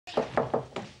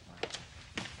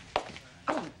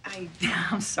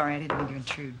I'm sorry, I didn't mean to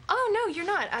intrude. Oh, no, you're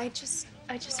not. I just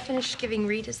finished giving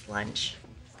Reed his lunch.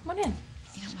 Come on in.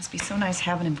 You know, it must be so nice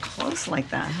having him close like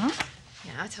that, huh?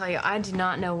 Yeah, I'll tell you, I did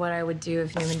not know what I would do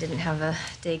if Newman didn't have a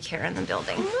daycare in the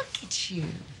building. Look at you.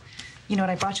 You know what?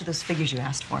 I brought you those figures you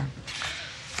asked for.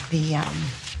 The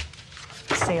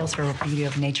sales for Beauty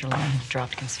of Nature line have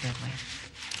dropped considerably.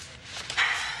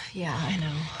 Yeah, I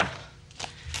know.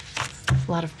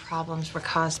 A lot of problems were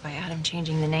caused by Adam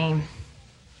changing the name.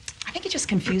 I think it just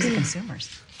confused the consumers.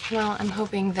 Well, I'm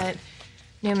hoping that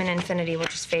Newman Infinity will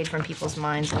just fade from people's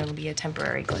minds and it'll be a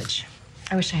temporary glitch.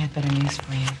 I wish I had better news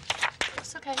for you.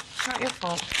 It's okay. It's not your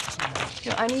fault.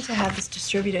 You know, I need to have this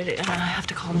distributed and I have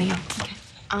to call Neil. Okay.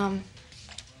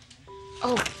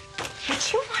 Oh,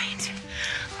 would you mind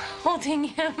holding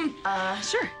him?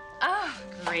 Sure. Oh,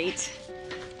 great.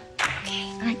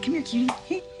 Okay. All right, come here, cutie.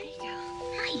 Hey. There you go.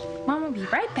 Hi. Mom will be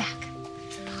right back.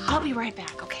 I'll be right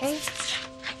back, okay?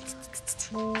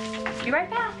 Be right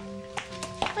back.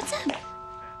 What's up?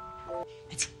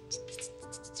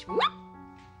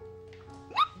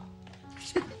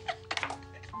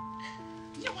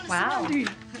 Wow.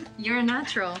 You're a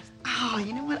natural. Oh,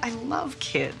 you know what? I love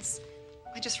kids.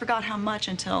 I just forgot how much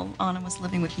until Anna was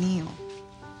living with Neil.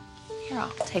 Here,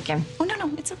 I'll take him. Oh, no,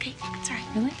 it's okay. It's all right.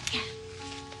 Really? Yeah.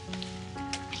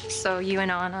 So you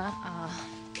and Anna,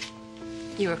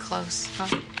 you were close, huh?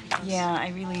 Yeah, I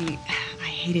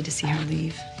hated to see her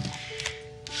leave.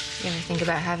 You ever think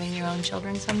about having your own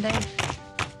children someday?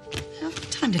 Well,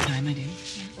 time to time, I do.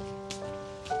 Yeah.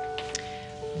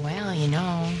 Well, you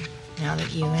know, now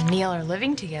that you and Neil are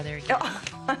living together again. Oh.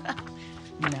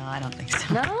 No, I don't think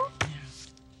so. No?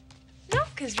 No,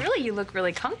 because really you look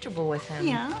really comfortable with him.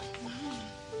 Yeah.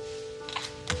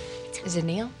 Is it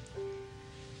Neil?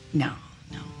 No.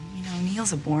 You know,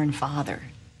 Neil's a born father.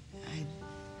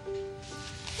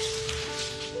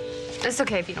 It's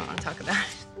okay if you don't want to talk about it.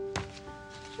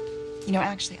 You know,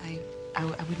 actually, I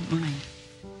wouldn't mind.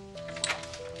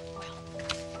 Well,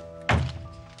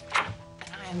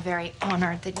 I am very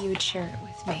honored that you would share it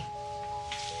with me.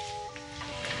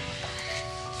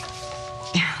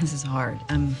 Yeah, this is hard.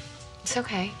 It's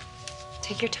okay.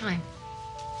 Take your time.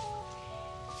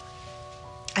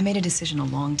 I made a decision a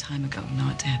long time ago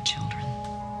not to have children.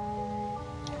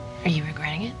 Are you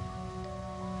regretting it?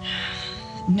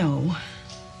 No,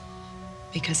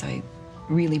 because I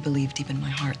really believe deep in my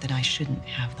heart that I shouldn't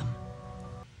have them.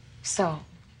 So,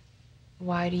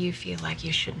 why do you feel like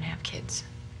you shouldn't have kids?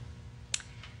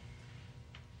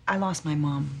 I lost my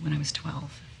mom when I was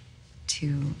 12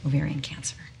 to ovarian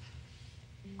cancer.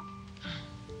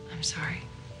 I'm sorry.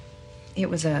 It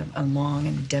was a long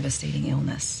and devastating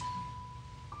illness,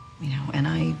 you know, and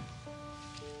I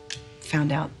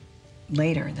found out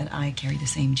later that I carry the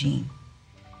same gene,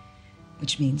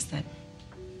 which means that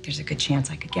there's a good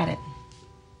chance I could get it.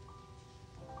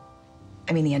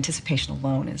 I mean, the anticipation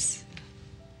alone it's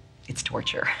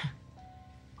torture.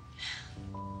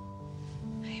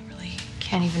 I really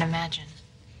can't even imagine.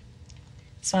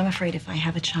 So I'm afraid if I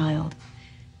have a child,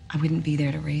 I wouldn't be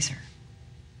there to raise her,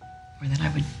 or that I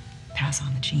would pass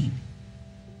on the gene.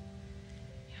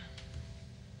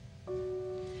 Yeah.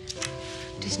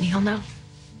 Does Neil know?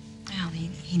 Well,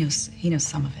 he knows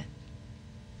some of it.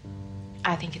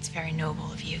 I think it's very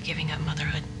noble of you giving up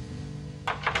motherhood.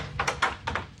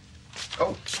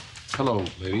 Oh, hello,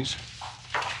 ladies.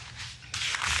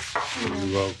 Are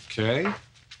you okay?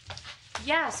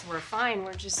 Yes, we're fine.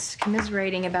 We're just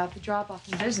commiserating about the drop-off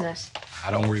in business.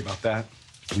 Don't worry about that.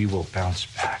 We will bounce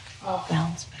back. We'll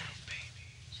bounce back.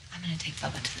 I'm gonna take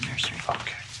Bubba to the nursery.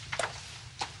 Okay.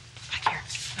 Back here.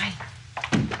 Bye.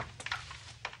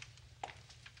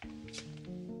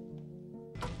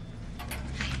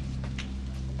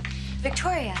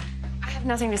 Victoria, I have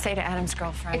nothing to say to Adam's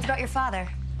girlfriend. it's about your father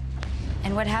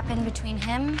and what happened between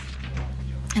him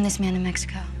and this man in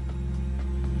Mexico.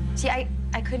 See, I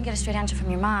couldn't get a straight answer from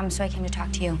your mom, so I came to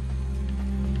talk to you.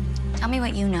 Tell me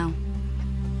what you know.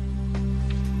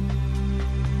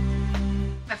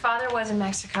 My father was in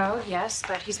Mexico, yes,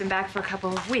 but he's been back for a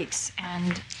couple of weeks,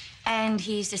 and... And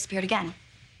he's disappeared again.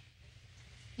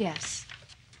 Yes.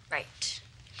 Right.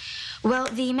 Well,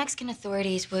 the Mexican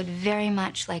authorities would very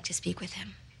much like to speak with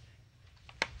him.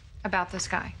 About this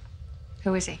guy.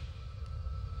 Who is he?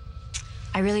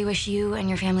 I really wish you and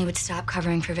your family would stop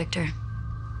covering for Victor.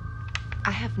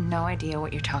 I have no idea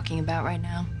what you're talking about right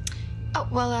now. Oh,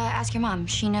 well, ask your mom.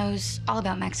 She knows all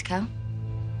about Mexico.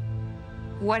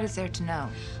 What is there to know?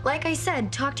 Like I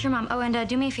said, talk to your mom. Oh, and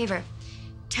do me a favor.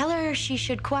 Tell her she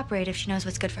should cooperate if she knows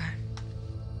what's good for her.